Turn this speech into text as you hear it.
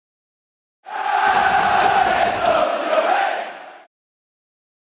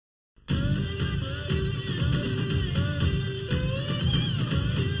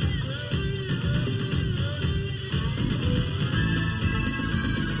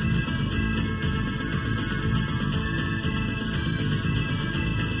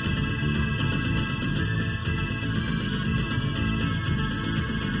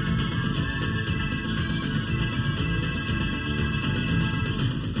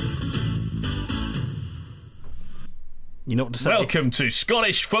You know what to say. Welcome to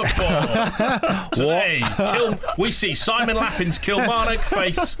Scottish football. Today, we see Simon Lappin's Kilmarnock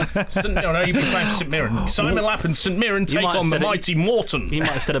face. No, you'd be playing for St Mirren. Simon Lappin's St Mirren take on the mighty Morton. You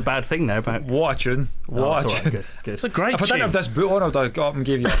might have said a bad thing there about... What a tune. What a tune. Good. It's a great If I didn't have this boot on, I'd have got up and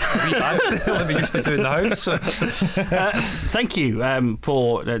gave you a wee dance that we used to do in the house. Thank you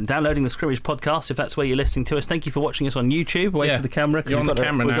for downloading the Scrimmage podcast, if that's where you're listening to us. Thank you for watching us on YouTube. Wait for the camera. You're on the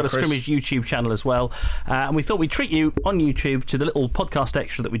camera now, We've got a Scrimmage YouTube channel as well. And we thought we'd treat you on YouTube to the little podcast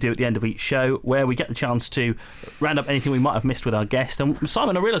extra that we do at the end of each show, where we get the chance to round up anything we might have missed with our guest. And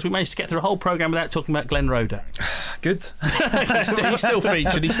Simon, I realised we managed to get through a whole programme without talking about Glenn Roeder. Good. He still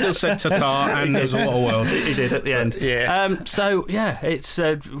featured. He still said ta-ta, and there was a lot of world. He did at the end. Yeah. It's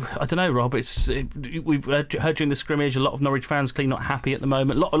I don't know, Rob. We've heard during the scrimmage a lot of Norwich fans clearly not happy at the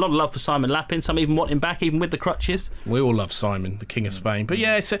moment. A lot of love for Simon Lappin. Some even want him back, even with the crutches. We all love Simon, the King of Spain. But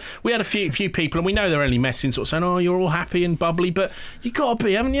yeah, we had a few people, and we know they're only messing, sort of saying, "Oh, you're all happy and bubbly," but you got to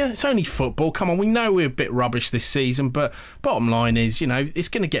be, haven't you? It's only football. Come on, we know we're a bit rubbish this season, but bottom line is, it's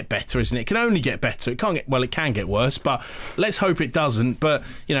going to get better, isn't it? It can only get better. It can get worse, but let's hope it doesn't. But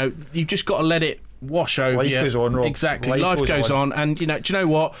you've just got to let it wash over you. Life goes on, Rob. Exactly. Life goes on. And, do you know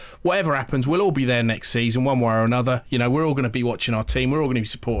what? Whatever happens, we'll all be there next season, one way or another. We're all going to be watching our team. We're all going to be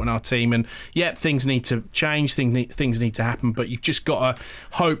supporting our team. And, things need to change. Things need to happen. But you've just got to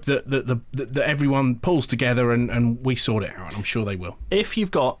hope that everyone pulls together and we sort it out. And I'm sure they will. If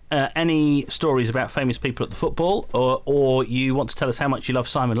you've got any stories about famous people at the football, or you want to tell us how much you love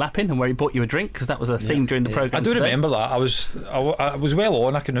Simon Lappin and where he bought you a drink, because that was a theme during the programme I do remember that. I was well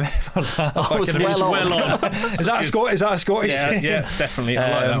on. I can remember that. Well on. Is that a Scottish? Yeah, definitely. I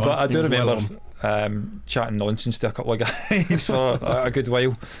like that one. But I do remember chatting nonsense to a couple of guys for a good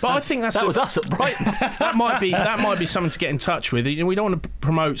while. But I think that was us at Brighton. that might be something to get in touch with. We don't want to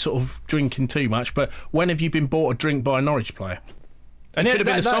promote sort of drinking too much, but when have you been bought a drink by a Norwich player? It could have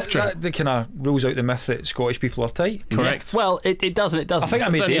been a soft drink. That kind of rules out the myth that Scottish people are tight. Correct. Yeah. Well, it doesn't. It doesn't. I think I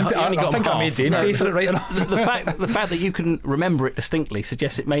made Dane pay for it right enough. The fact that you can remember it distinctly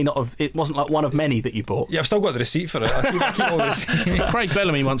suggests it may not have. It wasn't like one of many that you bought. Yeah, I've still got the receipt for it. I keep all the receipt. Craig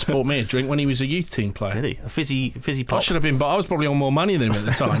Bellamy once bought me a drink when he was a youth team player. Did he? A fizzy pop? I should have been, but I was probably on more money than him at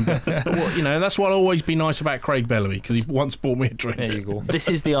the time. But that's what'll always be nice about Craig Bellamy, because he once bought me a drink. There you go. This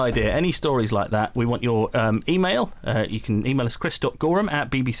is the idea. Any stories like that, we want your email. You can email us chris.gorham@bbc.co.uk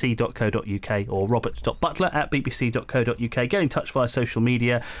or robert.butler@bbc.co.uk. Get in touch via social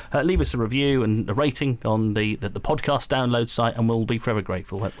media. Leave us a review and a rating on the podcast download site, and we'll be forever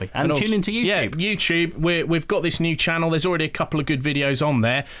grateful, won't we? And tune into YouTube. Yeah, YouTube. We've got this new channel. There's already a couple of good videos on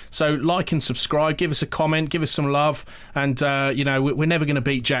there. So like and subscribe. Give us a comment. Give us some love. And, we're never going to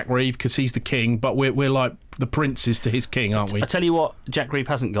beat Jack Reeve because he's the king, but we're like the princes to his king, aren't we? I tell you what Jack Reeve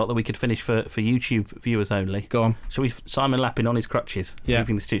hasn't got that we could finish for YouTube viewers only. Go on. Shall we? Simon Lappin on his crutches. Yeah.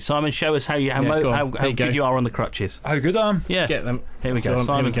 Simon, show us how good you are on the crutches. How good I am. Yeah. Get them. Here we go.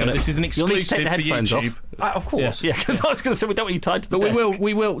 Simon's gonna, this is an exclusive. You'll need to take the headphones off. Of course. Yeah, because I was going to say we don't want you tied to the desk. But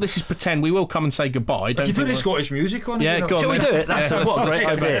we will. This is pretend. We will come and say goodbye. If you put the Scottish music on. Yeah, go on. Shall we do it? That's what a great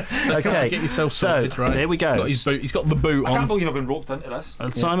idea. Okay. Get yourself sorted, right? Here we go. He's got the boot on. I can't believe I've been roped into this.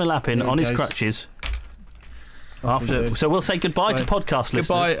 Simon Lappin on his crutches. So we'll say goodbye to podcast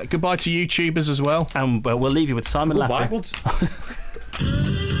listeners. Goodbye to YouTubers as well. And we'll leave you with Simon Lappin. Backwards.